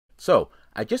So,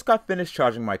 I just got finished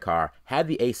charging my car, had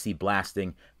the AC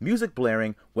blasting, music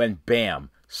blaring, when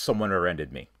bam, someone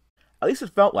rear-ended me. At least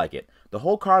it felt like it. The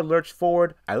whole car lurched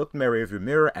forward, I looked in my rearview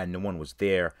mirror and no one was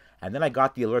there, and then I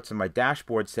got the alerts on my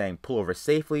dashboard saying pull over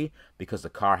safely because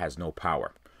the car has no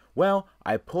power. Well,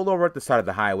 I pulled over at the side of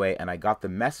the highway and I got the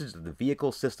message that the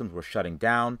vehicle systems were shutting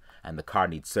down and the car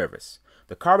needs service.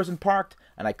 The car wasn't parked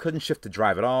and I couldn't shift to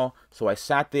drive at all, so I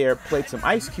sat there, played some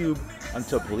Ice Cube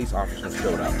until police officers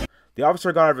showed up. The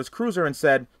officer got out of his cruiser and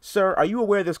said, "Sir, are you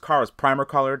aware this car is primer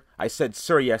colored?" I said,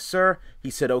 "Sir, yes, sir." He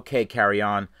said, "Okay, carry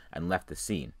on," and left the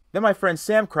scene. Then my friend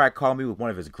Sam Crack called me with one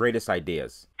of his greatest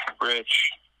ideas.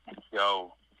 Rich,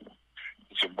 yo,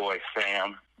 it's your boy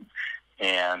Sam,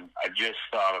 and I just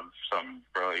thought of something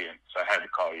brilliant, so I had to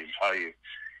call you and tell you.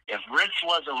 If Rich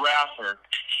was a rapper,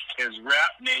 his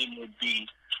rap name would be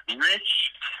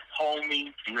Rich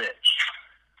Homie Rich.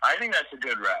 I think that's a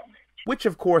good rap name. Which,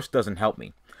 of course, doesn't help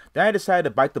me. Then I decided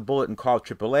to bite the bullet and call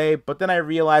AAA, but then I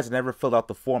realized I never filled out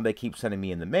the form they keep sending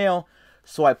me in the mail,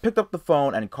 so I picked up the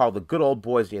phone and called the good old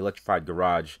boys at the Electrified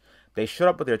Garage. They showed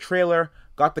up with their trailer,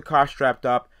 got the car strapped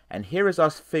up, and here is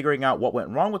us figuring out what went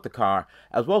wrong with the car,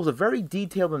 as well as a very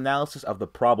detailed analysis of the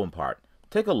problem part.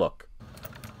 Take a look.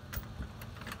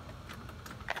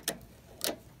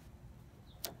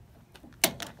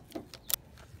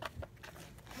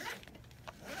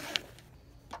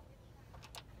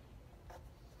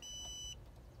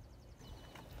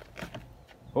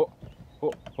 Oh.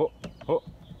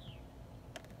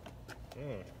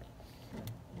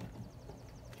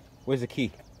 Where's the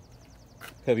key?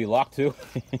 Could it be locked too?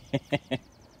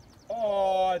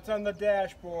 Oh, it's on the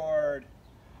dashboard.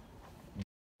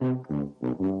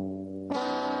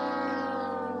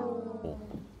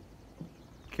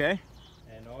 Okay.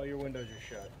 And all your windows are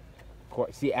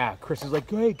shut. See, Chris is like,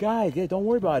 "Hey guys, yeah, don't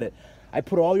worry about it. I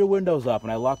put all your windows up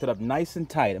and I locked it up nice and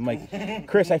tight." I'm like,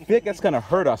 "Chris, I think that's gonna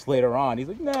hurt us later on." He's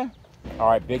like, "Nah." All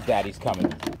right, Big Daddy's coming.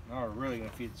 Now we're really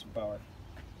gonna feed it some power.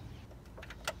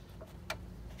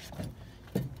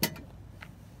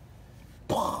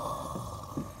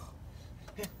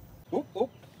 Oop, oop.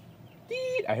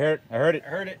 I heard it. I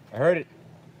heard it.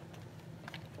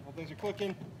 A couple things are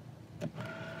clicking.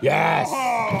 Yes!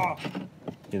 Oh,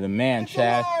 You're the man, it's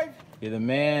Chad. alive. You're the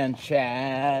man,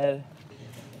 Chad.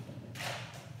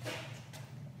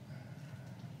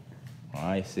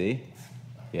 I see.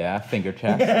 Yeah, finger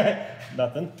check.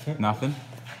 Nothing. Nothing.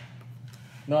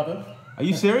 Nothing. Are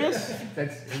you serious?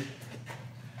 That's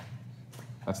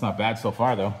That's not bad so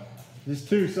far, though. There's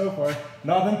two so far.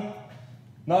 Nothing.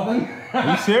 Nothing.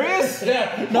 Are you serious?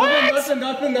 Yeah. What?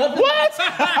 Nothing. What?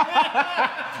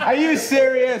 Are you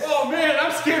serious? Oh man,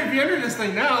 I'm scared to be under this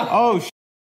thing now. Oh,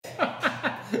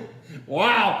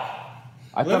 Wow.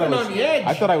 Living on the edge.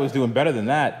 I thought I was doing better than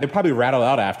that. They probably rattle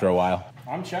out after a while.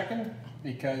 I'm checking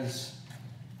because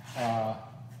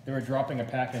they were dropping a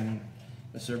pack in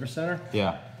the service center.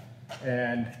 Yeah.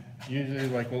 And usually,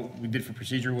 like what we did for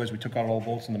procedure was we took out all the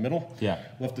bolts in the middle. Yeah.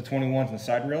 Left the 21s and the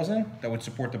side rails in that would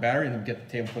support the battery, and then get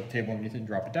the table, put the table underneath it, and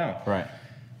drop it down. Right.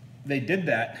 They did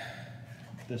that.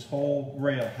 This whole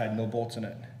rail had no bolts in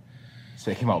it.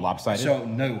 So it came out lopsided? So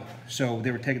no. So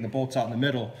they were taking the bolts out in the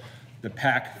middle. The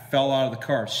pack fell out of the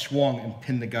car, swung, and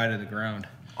pinned the guy to the ground.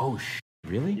 Oh,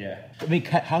 really? Yeah. I mean,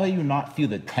 how do you not feel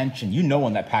the tension? You know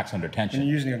when that pack's under When tension.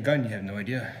 you're using a gun, you have no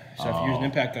idea. So if you use an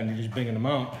impact gun, you're just banging them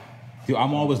out. Dude,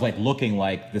 I'm always like looking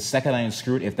like the second I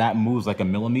unscrew it, if that moves like a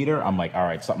millimeter, I'm like, all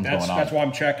right, something's going on. That's why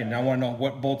I'm checking. I want to know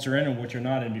what bolts are in and what you're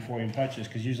not in before you even touch this,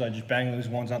 because usually I just bang those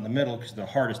ones out in the middle because they're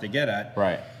the hardest to get at.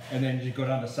 Right. And then you go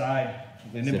down the side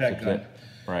with an Zip, impact zip, gun. zip.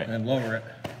 Right. And then lower it.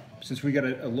 Since we got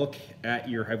a look at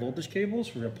your high voltage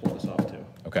cables, we're going to pull this off too.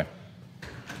 Okay.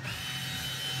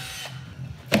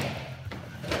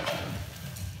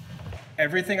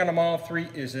 Everything on a Model 3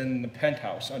 is in the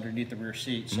penthouse underneath the rear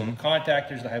seat. So the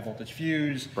contactors, the high voltage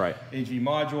fuse, Right. HV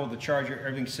module, the charger,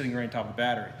 everything's sitting right on top of the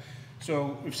battery.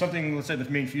 So if something, let's say the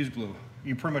main fuse blew,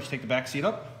 you pretty much take the back seat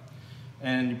up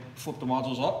and you flip the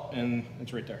modules up and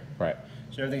it's right there. Right.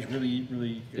 So everything's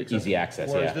really Easy access,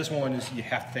 Whereas yeah. this one is you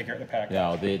have to take out the pack.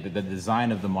 No, the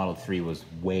design of the Model 3 was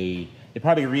way... They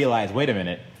probably realized, wait a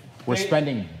minute, we're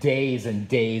spending days and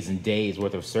days and days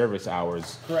worth of service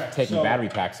hours taking So battery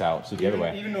packs out, so the other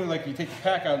way. Even though like you take the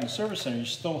pack out in the service center, you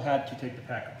still had to take the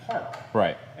pack apart.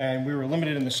 Right. And we were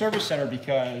limited in the service center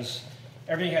because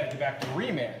everything had to go back to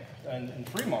Reman in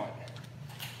Fremont.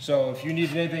 So if you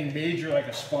needed anything major like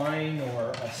a spine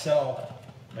or a cell,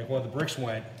 like one of the bricks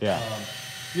went, Yeah.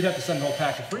 you'd have to send the whole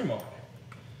pack to Fremont.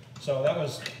 So that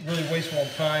was really wasteful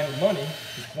of time and money.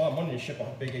 It's a lot of money to ship a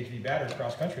big HV battery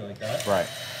across country like that. Right.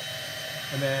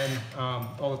 and then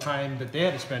all the time that they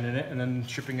had to spend in it, and then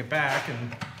shipping it back,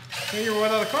 and you were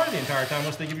without a car the entire time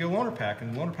unless they give you a loaner pack,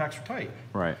 and loaner packs are tight.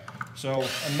 Right. So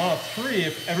in Model 3,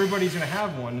 if everybody's going to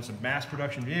have one, it's a mass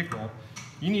production vehicle,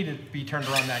 you need to be turned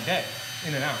around that day,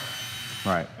 in and out.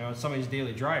 Right. You know, it's somebody's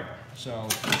daily driver. So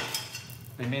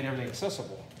they made everything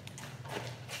accessible.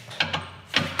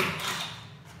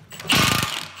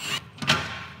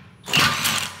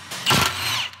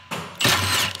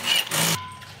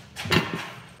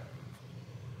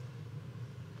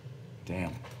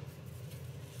 Damn.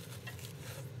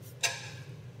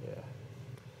 Yeah.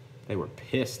 They were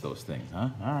pissed, those things, huh?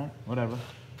 All right, whatever.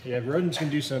 Yeah, rodents can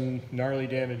do some gnarly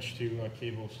damage to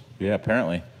cables. Yeah,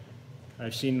 apparently.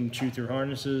 I've seen them chew through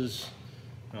harnesses.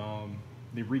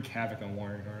 They wreak havoc on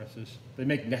wiring harnesses. They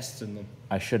make nests in them.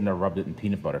 I shouldn't have rubbed it in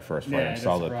peanut butter first before I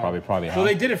installed it. Probably. So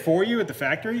they did it for you at the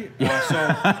factory.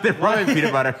 They brought in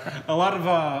peanut butter. A lot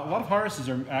of harnesses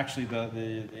are actually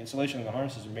the insulation of the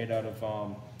harnesses are made out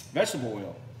of vegetable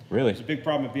oil. Really? It's a big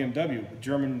problem at BMW.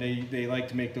 German, they like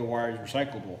to make the wires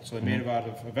recyclable, so they made it out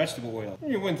of vegetable oil.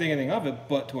 You wouldn't think anything of it,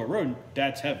 but to a rodent,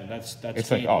 that's heaven. That's it's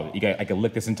like, oh, I can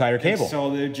lick this entire cable. So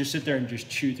they just sit there and just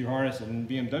chew through harnesses, and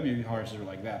BMW harnesses are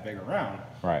like that big around.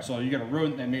 Right. So you got a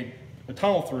rodent that made a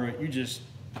tunnel through it. You just,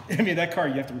 I mean, that car,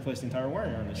 you have to replace the entire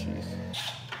wiring harness.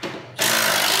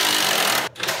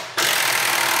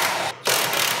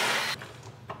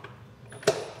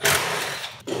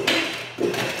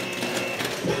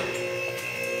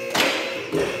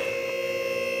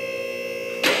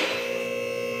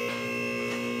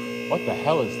 What the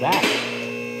hell is that?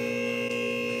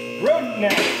 Rodent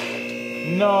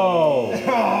nest. No.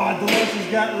 Oh,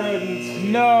 Delicious got rodents.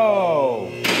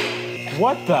 No.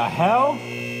 What the hell?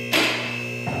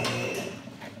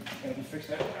 Fix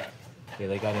that. Yeah,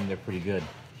 they got in there pretty good.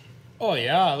 Oh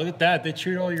yeah, look at that. They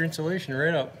chewed all your insulation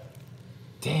right up.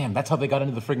 Damn, that's how they got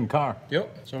into the friggin' car.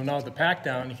 Yep. So now with the pack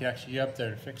down, you can actually get up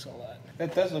there to fix all that.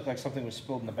 That does look like something was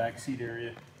spilled in the back seat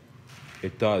area.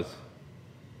 It does.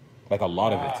 Like a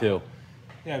lot of it too.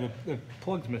 Yeah, the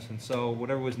plug's missing, so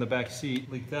whatever was in the back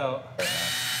seat leaked out. Right now.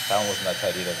 That one wasn't that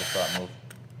tight either, I just saw it move.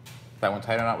 That one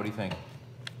tight or not? What do you think?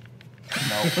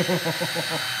 No.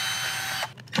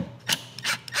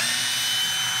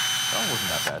 That one wasn't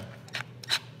that bad.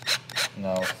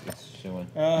 No, it's chewing.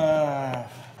 Now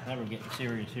we're getting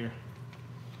serious here.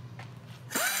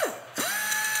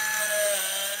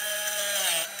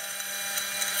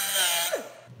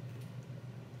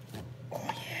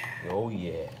 Oh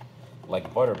yeah.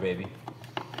 Like butter, baby.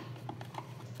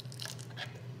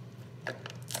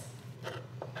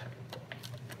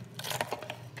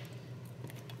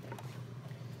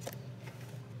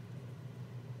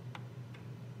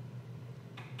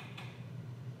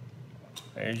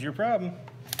 There's your problem.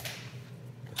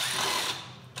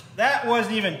 That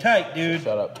wasn't even tight, dude.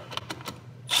 Shut up.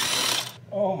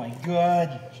 Oh my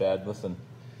God. Chad, listen.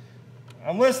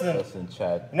 I'm listening. Listen,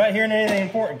 Chad. I'm not hearing anything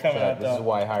important coming Chad, out, this though. is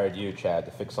why I hired you, Chad,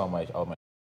 to fix all my.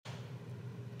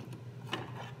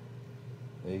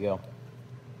 There you go.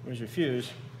 Where's your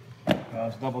fuse?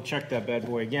 Let's double check that bad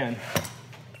boy again.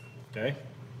 Okay.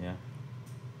 Yeah.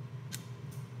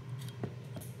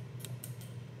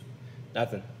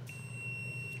 Nothing.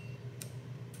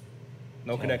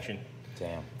 No connection.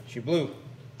 Damn. She blew.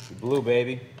 She blew,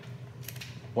 baby.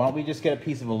 Why don't we just get a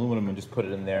piece of aluminum and just put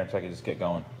it in there so I can just get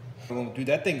going? Dude,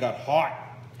 that thing got hot.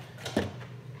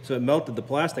 So it melted the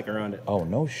plastic around it. Oh,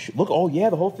 no look, oh yeah,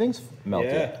 the whole thing's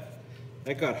melted. Yeah.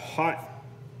 That got hot.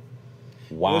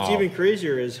 Wow. What's even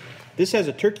crazier is this has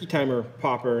a turkey timer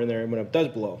popper in there when it does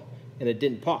blow, and it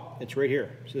didn't pop. It's right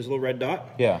here. See this little red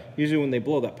dot? Yeah. Usually when they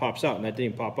blow, that pops out, and that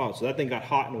didn't pop out. So that thing got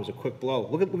hot, and it was a quick blow.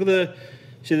 Look at the,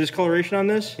 see this coloration on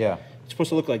this? Yeah. It's supposed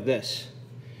to look like this.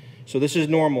 So this is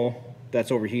normal.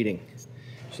 That's overheating.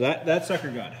 So that sucker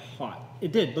got hot.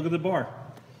 It did. Look at the bar.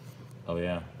 Oh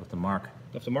yeah, with the mark.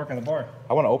 Left the mark on the bar.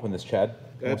 I want to open this, Chad.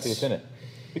 I want to see what's in it.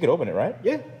 We could open it, right?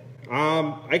 Yeah.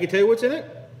 I can tell you what's in it.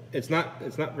 It's not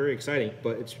very exciting,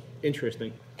 but it's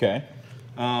interesting. Okay.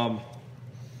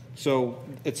 So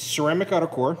it's ceramic outer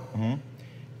core. Mm-hmm.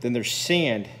 Then there's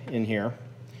sand in here,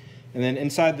 and then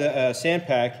inside the sand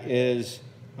pack is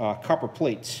copper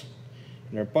plates.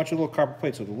 And there are a bunch of little copper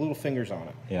plates with little fingers on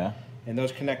it. Yeah. And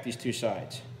those connect these two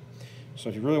sides. So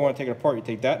if you really want to take it apart, you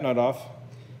take that nut off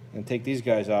and take these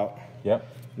guys out. Yep.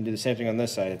 And do the same thing on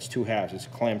this side. It's two halves. It's a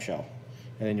clamshell.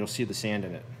 And then you'll see the sand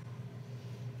in it.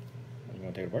 You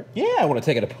want to take it apart? Yeah, I want to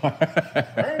take it apart.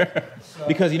 Right. So,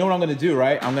 because you know what I'm going to do,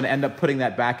 right? I'm going to end up putting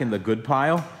that back in the good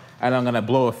pile, and I'm going to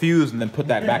blow a fuse and then put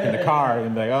that back in the car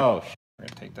and be like, oh, we're going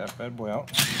to take that bad boy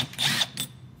out.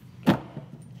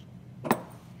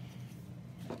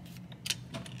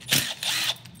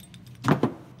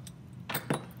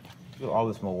 Look at all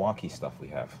this Milwaukee stuff we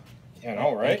have. Yeah, I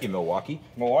know, right? Thank you, Milwaukee.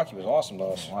 Milwaukee was awesome to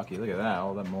us. Milwaukee, look at that.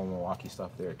 All that Milwaukee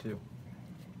stuff there, too.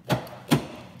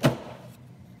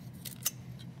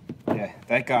 Yeah,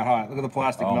 that got hot. Look at the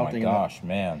plastic melting. Oh my gosh,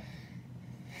 man.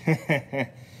 It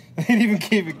even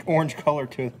gave an orange color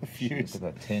to the fuse. Look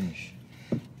at that tinge.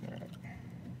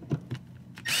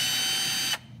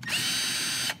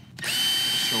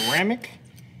 Ceramic,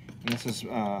 and this is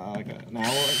like an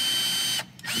alloy.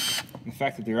 The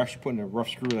fact that they're actually putting a rough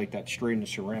screw like that straight into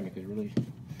ceramic is really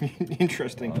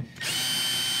interesting.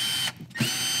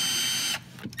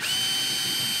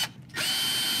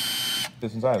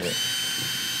 This inside of it.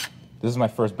 This is my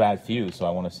first bad fuse, so I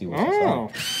want to see what's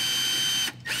inside.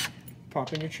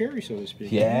 Pop in your cherry, so to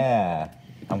speak. Yeah.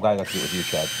 I'm glad I got to do it with you,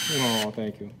 Chad. Oh,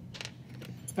 thank you.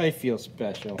 I feel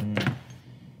special.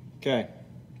 Okay.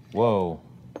 Whoa.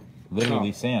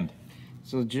 Literally sand.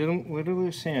 So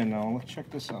literally sand. Now let's check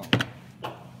this out.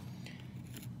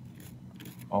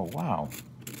 Oh, wow.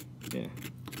 Yeah.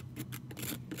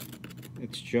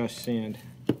 It's just sand.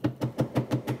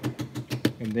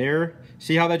 And there,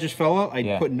 see how that just fell out?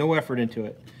 I put no effort into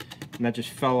it. And that just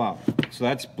fell out. So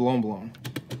that's blown.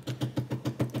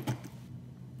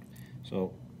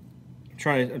 So I'm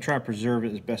trying to preserve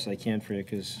it as best I can for you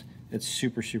because it's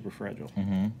super fragile.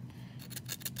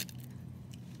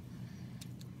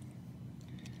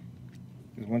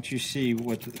 Once you see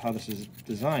how this is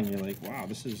designed, you're like, wow,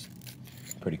 this is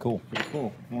pretty cool. Pretty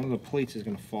cool. One of the plates is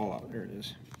going to fall out. There it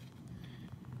is.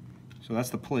 So that's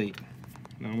the plate.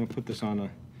 Now I'm going to put this on so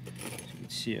you can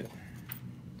see it.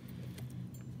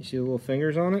 You see the little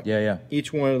fingers on it? Yeah.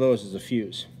 Each one of those is a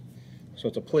fuse. So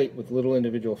it's a plate with little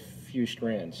individual fuse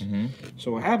strands.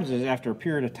 So what happens is after a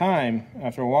period of time,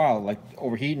 after a while, like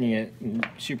overheating it and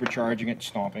supercharging it,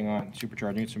 stomping on it,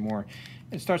 supercharging it some more,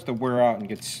 it starts to wear out and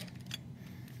gets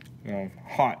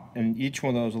hot, and each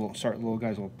one of those little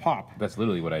guys will pop. That's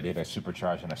literally what I did. I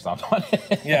supercharged and I stomped on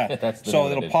it. Yeah. So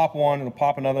it'll pop one, it'll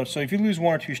pop another. So if you lose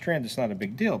one or two strands, it's not a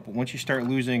big deal. But once you start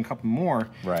losing a couple more,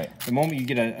 the moment you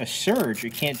get a surge,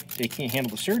 it can't handle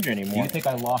the surge anymore. Do you think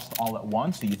I lost all at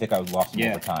once, or do you think I lost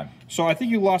them over time? So I think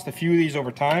you lost a few of these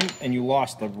over time, and you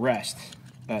lost the rest.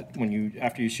 That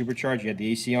after you supercharged, you had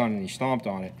the AC on and you stomped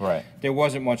on it. There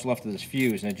wasn't much left of this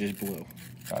fuse, and it just blew.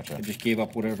 Gotcha. It just gave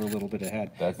up whatever little bit it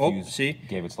had. That fuse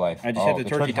gave its life. I just had the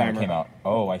turkey timer came out.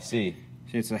 Oh, I see.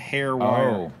 See, it's a hair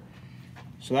wire.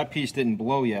 So that piece didn't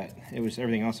blow yet. It was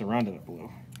everything else around it that blew.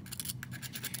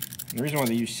 And the reason why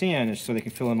they use sand is so they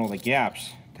can fill in all the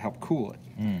gaps to help cool it.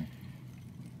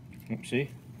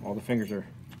 See? All the fingers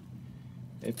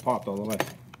they've popped all the way.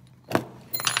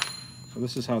 So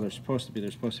this is how they're supposed to be.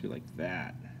 They're supposed to be like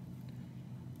that.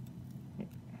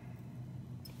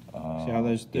 See how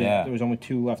there was only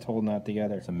two left holding that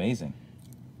together. It's amazing.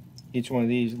 Each one of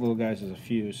these little guys is a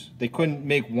fuse. They couldn't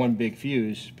make one big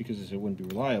fuse because it wouldn't be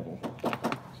reliable.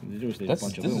 So they did was they did a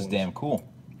bunch of little ones. This is damn cool.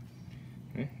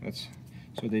 Okay, so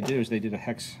what they did is they did a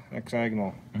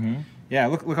hexagonal. Yeah,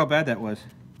 look how bad that was.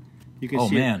 You can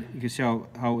see it, you can see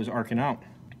how it was arcing out.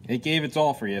 It gave its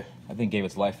all for you. I think it gave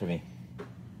its life for me.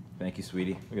 Thank you,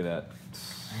 sweetie. Look at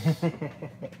that.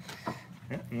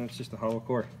 Yeah, and that's just a hollow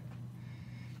core.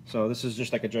 So this is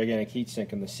just like a gigantic heat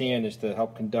sink, and the sand is to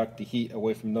help conduct the heat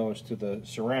away from those to the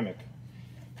ceramic.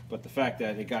 But the fact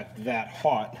that it got that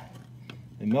hot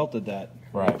and melted that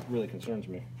really concerns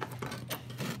me.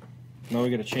 Now we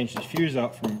got to change this fuse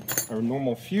out from our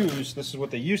normal fuse. This is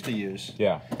what they used to use.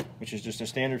 Which is just a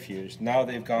standard fuse. Now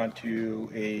they've gone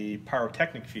to a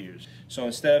pyrotechnic fuse. So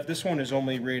instead of this one is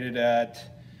only rated at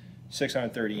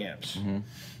 630 amps.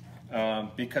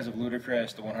 Because of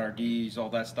Ludicrous, the 100Ds, all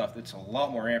that stuff, it's a lot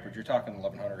more amperage. You're talking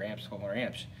 1100 amps, 1200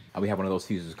 amps. We have one of those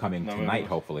fuses coming tonight,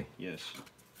 hopefully. Yes.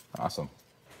 Awesome.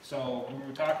 So we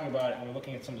were talking about it, and we're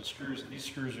looking at some of the screws. These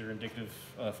screws are indicative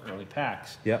of early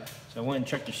packs. Yep. So I went and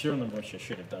checked the serial number, which I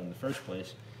should have done in the first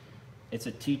place. It's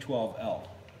a T12L.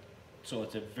 So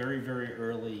it's a very, very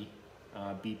early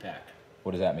B pack.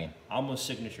 What does that mean? Almost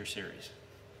signature series.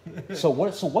 So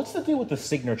what's the deal with the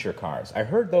signature cars? I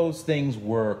heard those things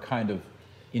were kind of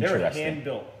interesting. They're hand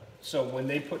built. So when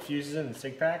they put fuses in the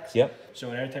sig packs,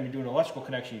 so every time you do an electrical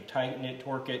connection, you tighten it,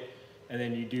 torque it, and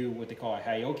then you do what they call a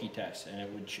Hayoki test, and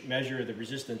it would measure the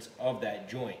resistance of that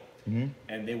joint.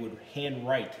 And they would hand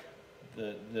write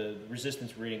the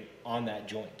resistance reading on that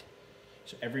joint.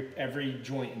 So every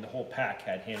joint in the whole pack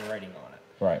had handwriting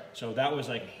on it. So that was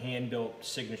like a hand-built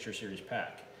signature series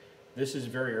pack. This is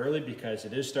very early because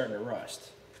it is starting to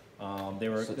rust.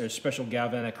 There's special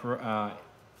galvanic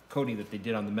coating that they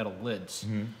did on the metal lids.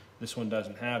 This one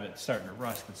doesn't have it. It's starting to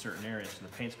rust in certain areas, and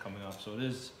the paint's coming off. So it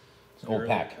is It's an old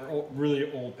pack.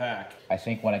 Really old pack. I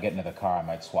think when I get into the car, I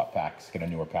might swap packs, get a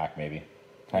newer pack maybe.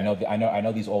 I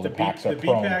know these older packs are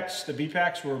prone. The B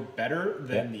packs were better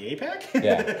than the A pack.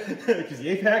 Yeah. Because the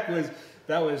A pack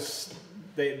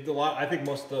I think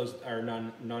most of those are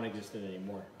non-existent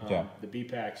anymore. The B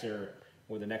packs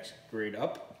were the next grade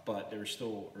up, but they're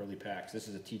still early packs. This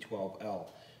is a T12L.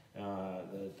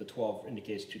 The 12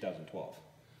 indicates 2012.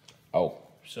 Oh.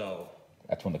 So.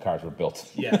 That's when the cars were built.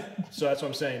 Yeah. So that's what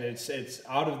I'm saying. It's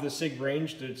out of the SIG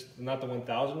range. It's not the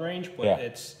 1000 range, but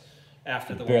it's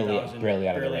after the 1000. Barely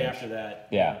out of the range. After that.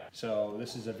 Yeah. So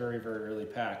this is a very, very early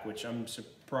pack, which I'm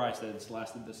surprised that it's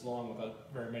lasted this long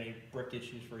without very many brick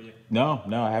issues for you. No,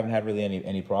 I haven't had really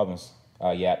any problems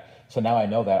yet. So now I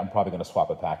know that I'm probably going to swap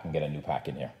a pack and get a new pack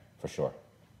in here for sure.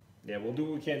 Yeah, we'll do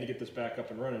what we can to get this back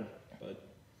up and running, but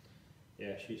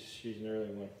yeah, she's an early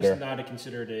one. This is not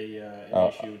considered an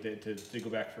issue to go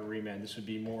back for a remand. This would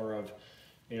be more of,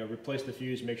 replace the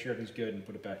fuse, make sure everything's good, and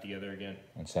put it back together again.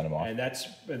 And send them off. And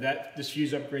this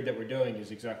fuse upgrade that we're doing is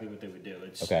exactly what they would do.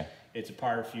 It's a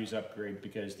power fuse upgrade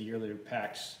because the earlier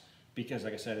packs, because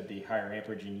like I said, at the higher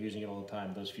amperage and using it all the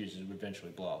time, those fuses would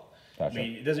eventually blow. Gotcha. I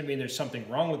mean, it doesn't mean there's something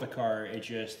wrong with the car. It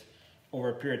just over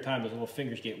a period of time, those little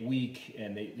fingers get weak,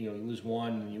 and you lose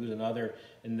one, and you lose another,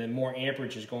 and then more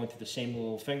amperage is going through the same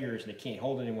little fingers, and they can't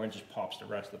hold it anymore, and just pops the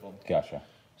rest of them. Gotcha.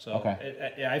 So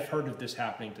I've heard of this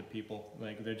happening to people.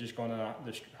 Like they're just going on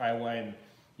the highway and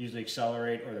usually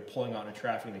accelerate, or they're pulling out into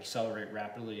traffic and accelerate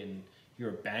rapidly, and you hear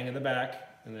a bang in the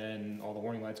back, and then all the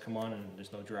warning lights come on, and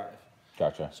there's no drive.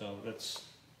 Gotcha. So that's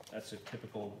a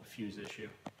typical fuse issue.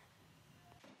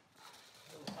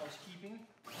 A little housekeeping.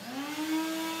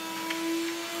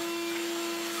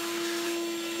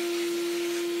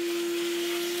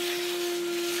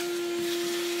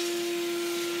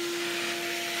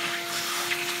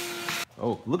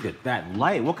 Oh, look at that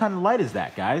light. What kind of light is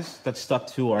that, guys? That's stuck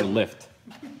to our lift.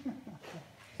 Is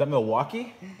that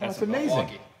Milwaukee? That's amazing.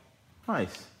 Milwaukee.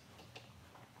 Nice.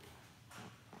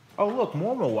 Oh, look,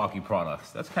 more Milwaukee products.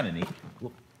 That's kind of neat.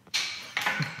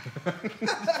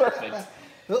 Perfect.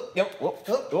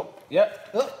 Yep.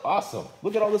 Awesome.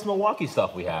 Look at all this Milwaukee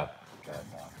stuff we have.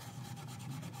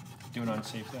 Doing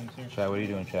unsafe things here. Chad, what are you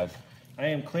doing, Chad? I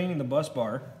am cleaning the bus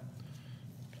bar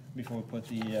before we put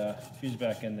the fuse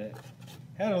back in. That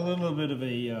had a little bit of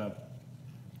a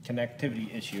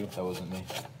connectivity issue. That wasn't me.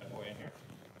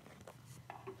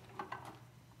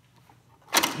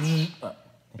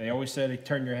 They always say to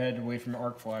turn your head away from the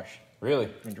arc flash. Really?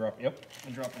 And drop it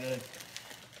in.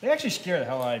 They actually scare the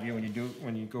hell out of you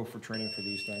when you go for training for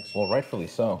these things. Well, rightfully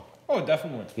so. Oh,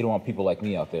 definitely. You don't want people like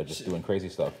me out there just doing crazy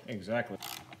stuff. Exactly.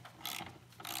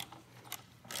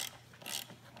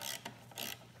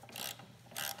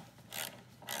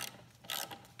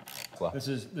 This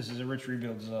is a Rich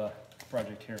Rebuilds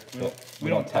project here. We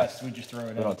don't test. We just throw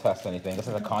it in. We don't test anything. This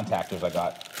is the contactors I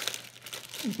got.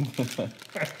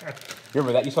 You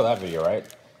remember that? You saw that video, right?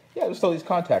 Yeah, there's still these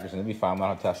contactors, and then we found them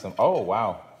out and test them. Oh,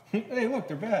 wow. Hey, look,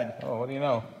 they're bad. Oh, what do you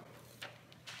know?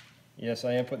 Yes,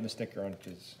 I am putting the sticker on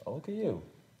because. Oh, look at you.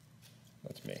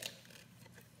 That's me.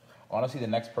 Honestly, the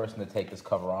next person to take this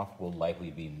cover off will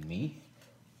likely be me,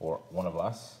 or one of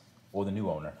us, or the new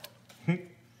owner.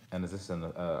 And is this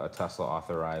a Tesla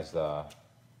authorized?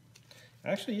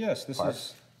 Actually, yes. This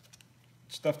is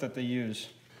stuff that they use.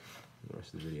 The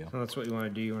rest of the video. So that's what you want to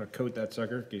do. You want to coat that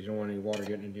sucker because you don't want any water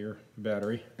getting into your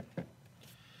battery.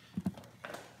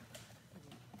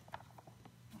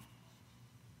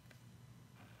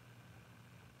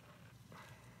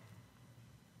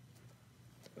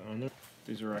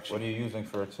 These are actually. What are you using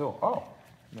for it too? Oh,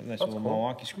 a nice little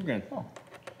Milwaukee screw gun. Oh.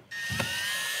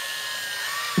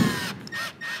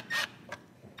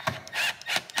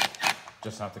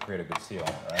 Just have to create a good seal on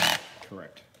it, right?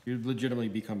 Correct. You'd legitimately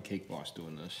become cake boss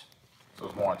doing this. So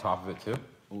there's more on top of it too?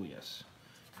 Oh yes.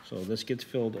 So this gets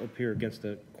filled up here against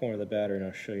the corner of the battery, and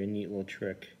I'll show you a neat little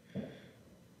trick to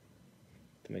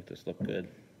make this look good.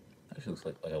 Actually looks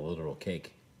like a literal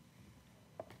cake.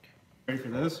 Ready for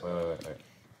this? Wait.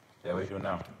 Yeah, what are you doing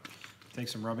now? Take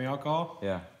some rubbing alcohol.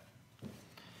 Yeah.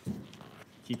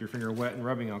 Keep your finger wet in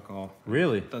rubbing alcohol.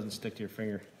 Really? It doesn't stick to your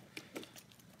finger.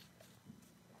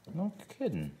 No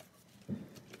kidding.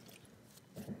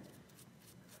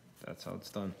 That's how it's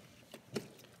done.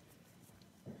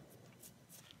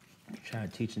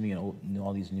 Chad teaching me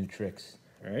all these new tricks.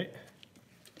 All right.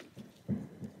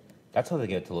 That's how they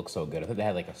get it to look so good. I thought they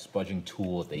had like a spudging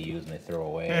tool that they use and they throw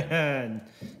away. And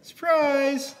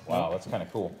surprise! Wow, that's kind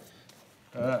of cool.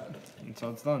 That's how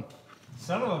it's done.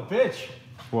 Son of a bitch.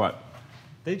 What?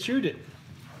 They chewed it.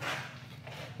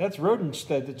 That's rodents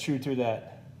that chewed through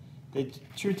that. They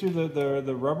chewed through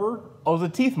the rubber Oh, the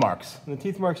teeth marks. and the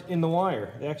teeth marks in the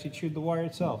wire. They actually chewed the wire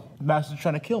itself. The master's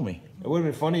trying to kill me. It would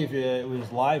have been funny if it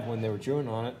was live when they were chewing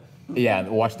on it. Yeah,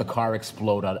 watch the car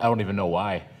explode. I don't even know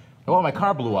why. Oh, my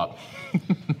car blew up.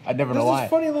 I never know why. There's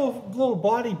this funny little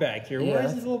body back here. Yeah. Why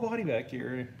is this little body back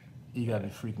here? You gotta be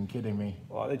freaking kidding me.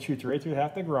 Oh, they chewed right through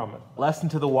half the grommet. Lesson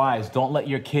to the wise, don't let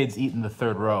your kids eat in the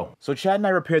third row. So Chad and I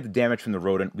repaired the damage from the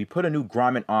rodent. We put a new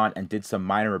grommet on and did some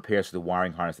minor repairs to the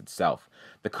wiring harness itself.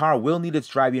 The car will need its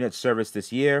drive unit service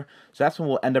this year, so that's when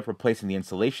we'll end up replacing the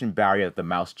insulation barrier that the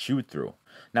mouse chewed through.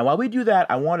 Now, while we do that,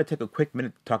 I want to take a quick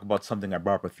minute to talk about something I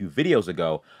brought up a few videos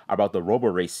ago about the Robo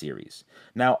Race series.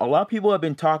 Now, a lot of people have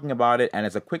been talking about it, and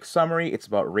as a quick summary, it's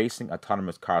about racing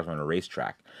autonomous cars on a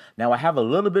racetrack. Now, I have a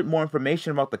little bit more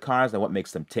information about the cars and what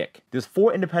makes them tick. There's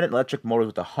 4 independent electric motors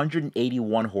with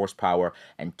 181 horsepower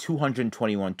and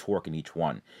 221 torque in each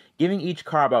one, giving each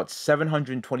car about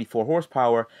 724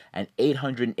 horsepower and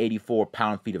 884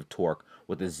 pound-feet of torque,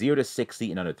 with a 0 to 60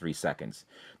 in under 3 seconds.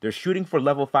 They're shooting for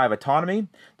level 5 autonomy.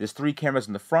 There's 3 cameras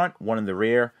in the front, 1 in the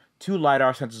rear, 2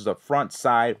 LiDAR sensors up front,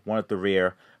 side, 1 at the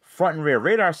rear, front and rear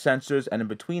radar sensors, and in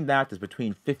between that, there's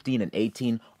between 15 and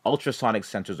 18 ultrasonic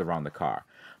sensors around the car.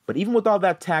 But even with all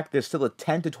that tech, there's still a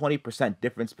 10 to 20%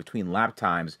 difference between lap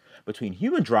times between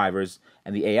human drivers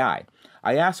and the AI.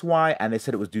 I asked why, and they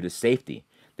said it was due to safety.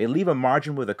 They leave a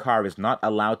margin where the car is not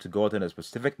allowed to go within a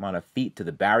specific amount of feet to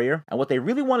the barrier. And what they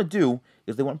really want to do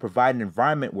is they want to provide an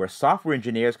environment where software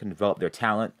engineers can develop their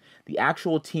talent. The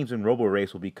actual teams in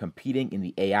RoboRace will be competing in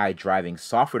the AI driving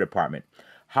software department.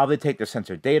 How they take their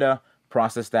sensor data,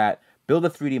 process that, build a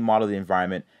 3D model of the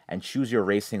environment, and choose your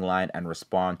racing line and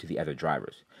respond to the other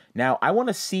drivers. Now, I want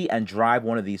to see and drive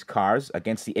one of these cars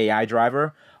against the AI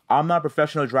driver. I'm not a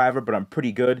professional driver, but I'm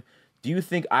pretty good. Do you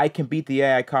think I can beat the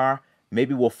AI car?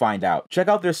 Maybe we'll find out. Check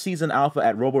out their season alpha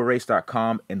at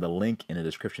roborace.com in the link in the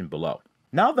description below.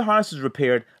 Now the harness is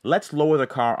repaired, let's lower the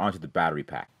car onto the battery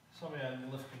pack. Somebody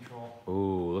had lift control.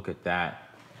 Ooh, look at that.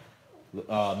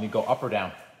 Let me go up or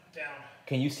down? Down.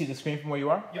 Can you see the screen from where you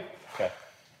are? Yep. Okay.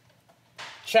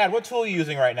 Chad, what tool are you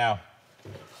using right now?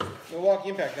 Milwaukee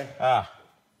impact gun. Ah,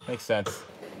 makes sense.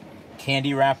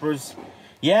 Candy wrappers.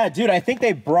 Yeah, dude, I think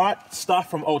they brought stuff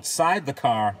from outside the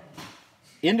car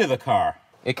into the car.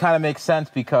 It kind of makes sense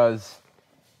because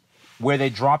where they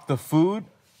drop the food,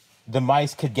 the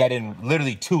mice could get in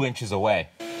literally 2 inches away.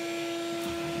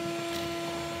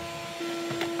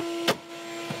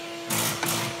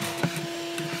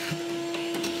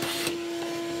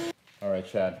 All right,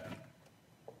 Chad.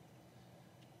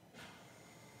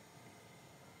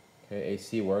 Okay,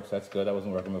 AC works. That's good. That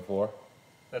wasn't working before.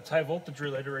 That's high voltage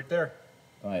relator right there.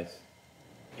 Nice.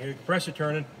 Your compressor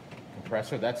turning.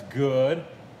 Compressor, that's good.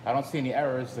 I don't see any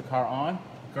errors. Is the car on?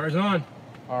 Car's on.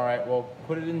 All right, well,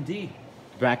 put it in D.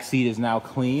 Back seat is now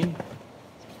clean.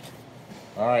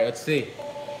 All right, let's see.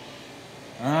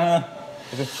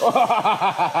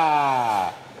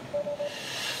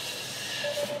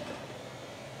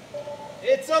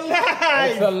 It's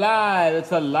alive! It's alive.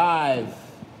 It's alive.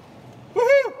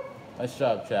 Woohoo! Nice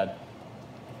job, Chad.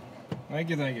 Thank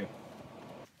you, thank you.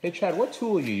 Hey, Chad, what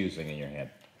tool are you using in your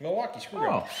hand? Milwaukee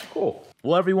screwdriver. Oh, cool.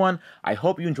 Well, everyone, I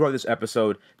hope you enjoyed this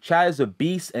episode. Chad is a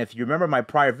beast, and if you remember my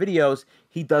prior videos,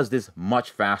 he does this much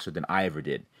faster than I ever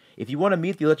did. If you want to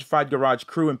meet the Electrified Garage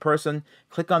crew in person,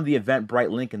 click on the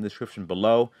Eventbrite link in the description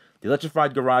below. The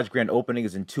Electrified Garage grand opening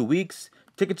is in 2 weeks.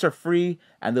 Tickets are free,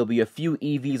 and there'll be a few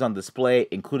EVs on display,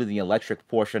 including the electric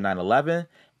Porsche 911,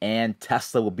 and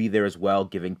Tesla will be there as well,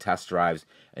 giving test drives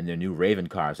in their new Raven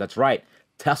cars. That's right,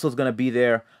 Tesla's going to be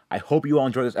there. I hope you all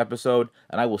enjoyed this episode,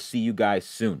 and I will see you guys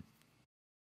soon.